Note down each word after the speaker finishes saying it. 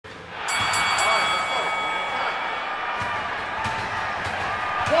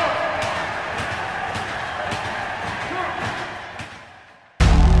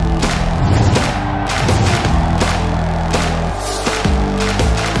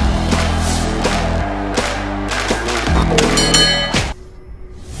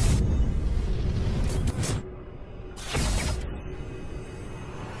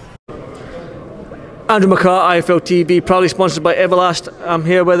Andrew McCART, IFL TV, proudly sponsored by Everlast. I'm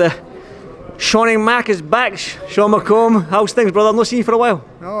here with SEANY Mac is back. Sean McComb, how's things, brother? I've not seen you for a while.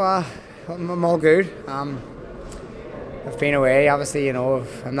 No, I'm all good. I've been away, obviously, you know,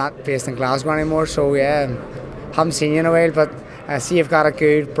 I'm not based in Glasgow anymore, so yeah, haven't seen you in a while, but I see you've got a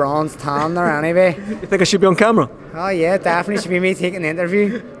good bronze tan there anyway. You think I should be on camera? Oh yeah, definitely should be me taking the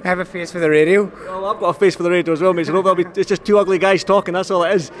interview. I have a face for the radio. Well, I've got a face for the radio as well, mate, so it's just two ugly guys talking, that's all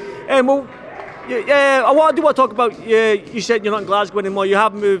it is. Well, yeah, I do want to talk about, you said you're not in Glasgow anymore, you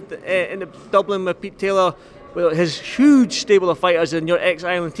have moved into Dublin with Pete Taylor, with his huge stable of fighters and your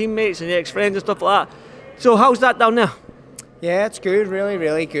ex-Ireland teammates and your ex-friends and stuff like that. So how's that down there? Yeah, it's good, really,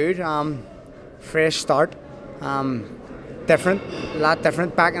 really good. Fresh start, different, a lot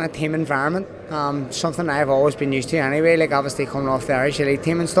different, back in a team environment. Something I've always been used to anyway, like obviously coming off the Irish elite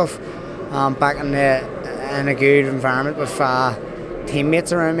team and stuff. Back in a good environment with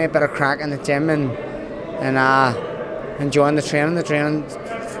teammates around me, a bit of crack in the gym and enjoying the training.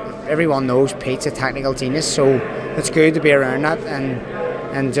 Everyone knows Pete's a technical genius, so it's good to be around that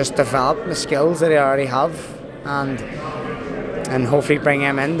and just develop the skills that I already have and hopefully bring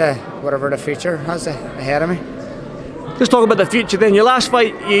him into whatever the future has ahead of me. Let's talk about the future then. Your last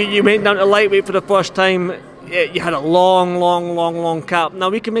fight, you went down to lightweight for the first time. You had a long cap. Now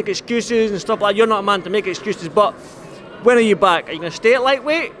we can make excuses and stuff like that. You're not a man to make excuses, but when are you back? Are you going to stay at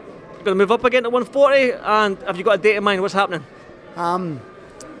lightweight? You're going to move up again to 140? And have you got a date in mind? What's happening?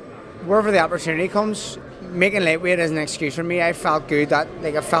 Wherever the opportunity comes, making lightweight is an excuse for me. I felt good.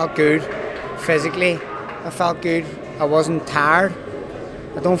 I felt good physically. I felt good. I wasn't tired.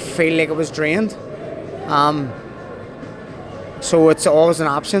 I don't feel like I was drained. So it's always an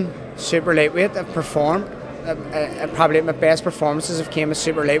option. Super lightweight. I've performed. Probably my best performances have came as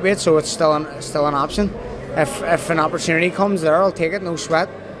super lightweight, so it's still an option. If an opportunity comes there, I'll take it, no sweat.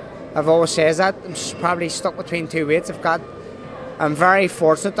 I've always said that. I'm probably stuck between two weights. I'm very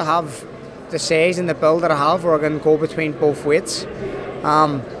fortunate to have the size and the build that I have where I can go between both weights.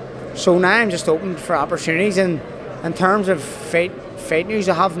 So now I'm just open for opportunities, and in terms of fight news,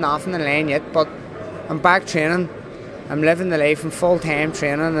 I have nothing in line yet, but I'm back training. I'm living the life. I'm full-time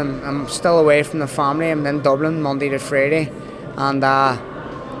training. I'm still away from the family. I'm in Dublin Monday to Friday, and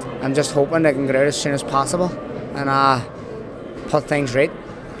I'm just hoping I can get out as soon as possible and put things right.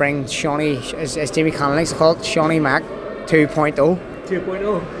 Bring SEANY, as Jamie Connolly likes to call it, SEANY Mac 2.0.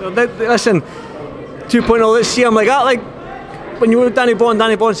 2.0. Listen, 2.0. Let's see. I'm like that. Like when you were with Danny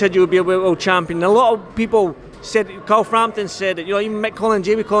Vaughan said you would be a world champion. A lot of people said, Carl Frampton said it. You know, even Mick Collins,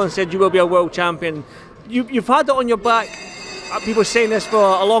 Jamie Collins said you will be a world champion. You've had it on your back. People saying this for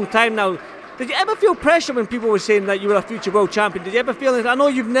a long time now. Did you ever feel pressure when people were saying that you were a future world champion? Did you ever feel it? I know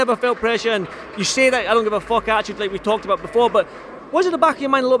you've never felt pressure, and you say that I don't give a fuck attitude like we talked about before, but was it in the back of your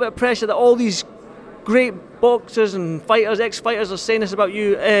mind a little bit of pressure that all these great boxers and fighters, ex-fighters, are saying this about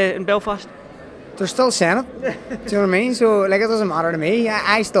you in Belfast? They're still saying it. Do you know what I mean? So like, it doesn't matter to me.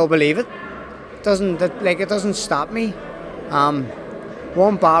 I still believe it. It doesn't stop me.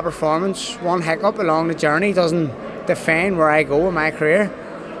 One bad performance, one hiccup along the journey doesn't define where I go in my career.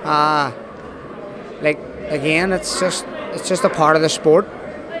 Like again, it's just a part of the sport.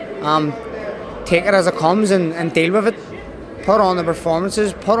 Take it as it comes and deal with it. Put on the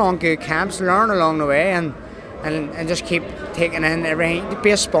performances, put on good camps, learn along the way, and just keep taking in everything.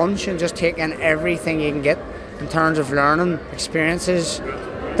 Be a sponge and just take in everything you can get in terms of learning, experiences,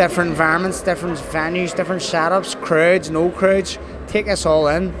 different environments, different venues, different setups, crowds, no crowds. Take us all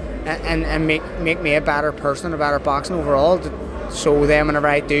in and make me a better person, a better boxing overall. So then whenever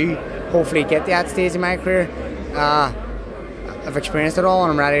I do hopefully get to that stage in my career, I've experienced it all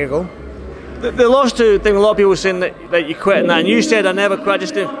and I'm ready to go. The last two thing, a lot of people were saying that you quit and that, and you said I never quit. I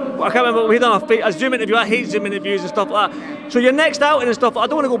can't remember, we done a Zoom interview. I hate Zoom interviews and stuff like that. So your next outing and stuff, I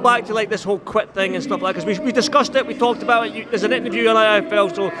don't want to go back to like this whole quit thing and stuff like that, because we discussed it, we talked about it. There's an interview on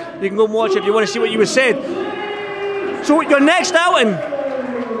IFL, so you can go and watch it if you want to see what you were said. So your next outing,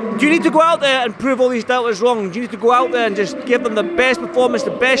 do you need to go out there and prove all these doubters wrong? Do you need to go out there and just give them the best performance, the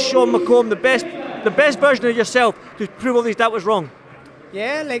best Sean McComb, the best version of yourself to prove all these doubters wrong?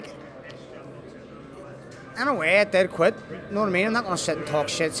 Yeah, like, in a way I did quit, you know what I mean? I'm not going to sit and talk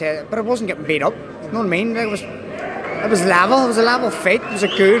shit, but I wasn't getting beat up, you know what I mean? Like, it was level, it was a level fight, it was a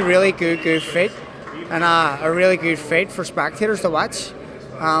good, really good fight, and a really good fight for spectators to watch.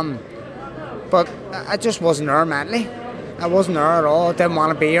 But I just wasn't there mentally. I wasn't there at all. I didn't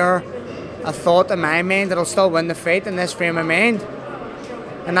want to be there. I thought in my mind that I'll still win the fight in this frame of mind.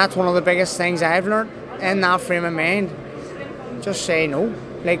 And that's one of the biggest things I've learned in that frame of mind. Just say no.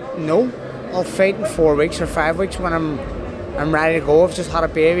 Like, no. I'll fight in 4 weeks or 5 weeks when I'm ready to go. I've just had a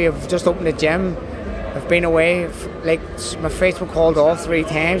baby. I've just opened a gym. I've been away, like my flight's been called off 3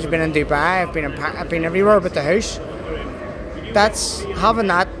 times. I've been in Dubai, I've been everywhere but the house. That's having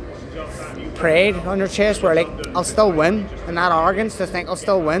that pride on your chest where like I'll still win, and that arrogance to think I'll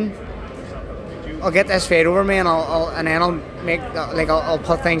still win. I'll get this fight over me, and I'll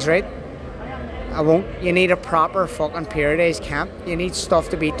put things right. I won't. You need a proper fucking periodized camp. You need stuff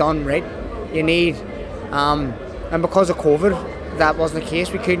to be done right. You need, and because of COVID, that wasn't the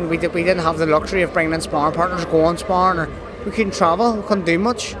case. We didn't have the luxury of bringing in sparring partners, going sparring, or we couldn't travel. We couldn't do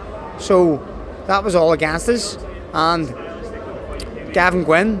much. So that was all against us. And Gavin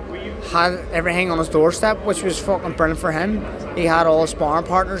Gwynn had everything on his doorstep, which was fucking brilliant for him. He had all his sparring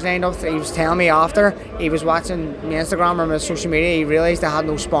partners lined up. He was telling me after he was watching my Instagram or my social media, he realised I had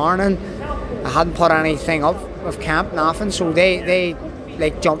no sparring in. I hadn't put anything up of camp, nothing. So they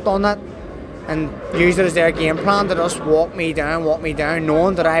like jumped on that and used it as their game plan to just walk me down,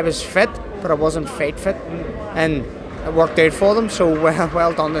 knowing that I was fit, but I wasn't fight fit, and it worked out for them. So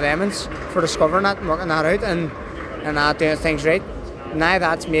well done to them for discovering that and working that out and doing things right. Now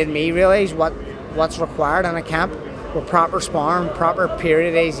that's made me realise what's required in a camp with proper sparring, proper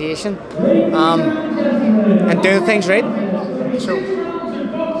periodization, and doing things right. So.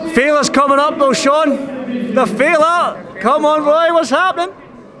 Feeler's coming up though, Sean. The feeler. Come on, Roy, what's happening?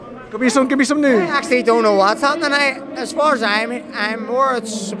 Give me some news. I actually don't know what's happening. As far as I'm more,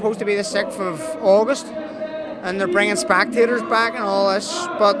 it's supposed to be the 6th of August, and they're bringing spectators back and all this,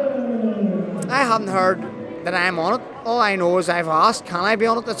 but I haven't heard that I'm on it. All I know is I've asked, can I be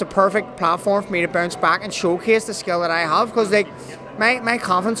on it? It's a perfect platform for me to bounce back and showcase the skill that I have, because like my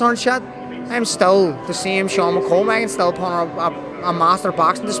confidence aren't shot. I'm still the same Sean McCOMB. I can still put on a master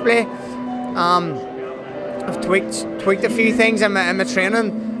boxing display. I've tweaked a few things in my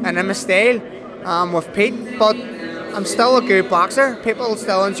training and in my style with Pete, but I'm still a good boxer. People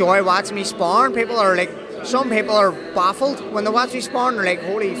still enjoy watching me sparring. Some people are baffled when they watch me sparring. They're like,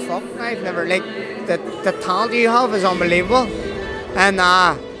 holy fuck, I've never, like, the talent you have is unbelievable. And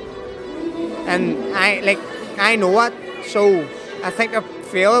I know it, so I think I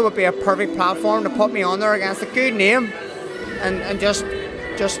feel it would be a perfect platform to put me on there against a good name and just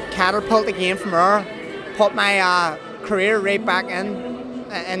catapult the game from there, put my career right back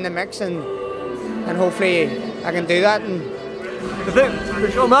in the mix, and hopefully I can do that. And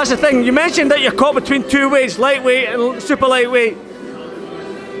that's the thing. You mentioned that you're caught between 2 weights, lightweight and super lightweight.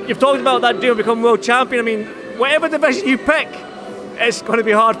 You've talked about that deal becoming world champion. I mean, whatever division you pick, it's going to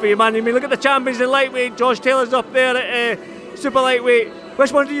be hard for you, man. I mean, look at the champions in lightweight. Josh Taylor's up there at super lightweight.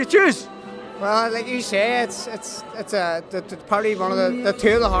 Which one do you choose? Well, like you say, it's probably one of the 2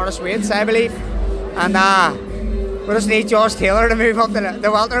 of the hardest weights, I believe. And we just need Josh Taylor to move up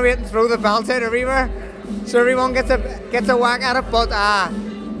the welterweight and throw the belt out everywhere, so everyone gets a whack at it. But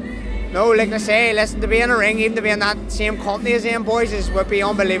no, like I say, listen, to be in a ring, even to be in that same company as them boys, would be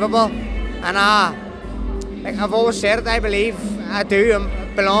unbelievable. And like I've always said it, I believe I do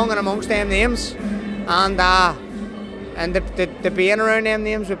belong in amongst them names, and the being around them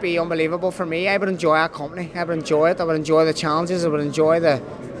names would be unbelievable for me. I would enjoy our company. I would enjoy it. I would enjoy the challenges. I would enjoy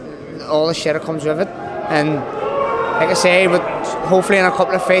all the shit that comes with it. And like I say, hopefully in a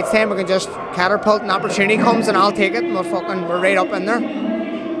couple of fights time we can just catapult, an opportunity comes and I'll take it, and we're right up in there.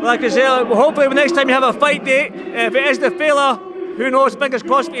 Like I say, hopefully the next time you have a fight date, if it is the fella, who knows, fingers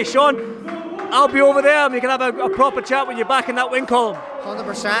crossed for you, Sean, I'll be over there and we can have a proper chat when you're back in that win column.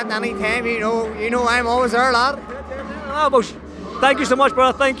 100%, anytime, you know I'm always there, lad. Thank you so much,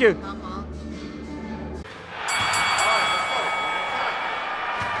 brother, thank you.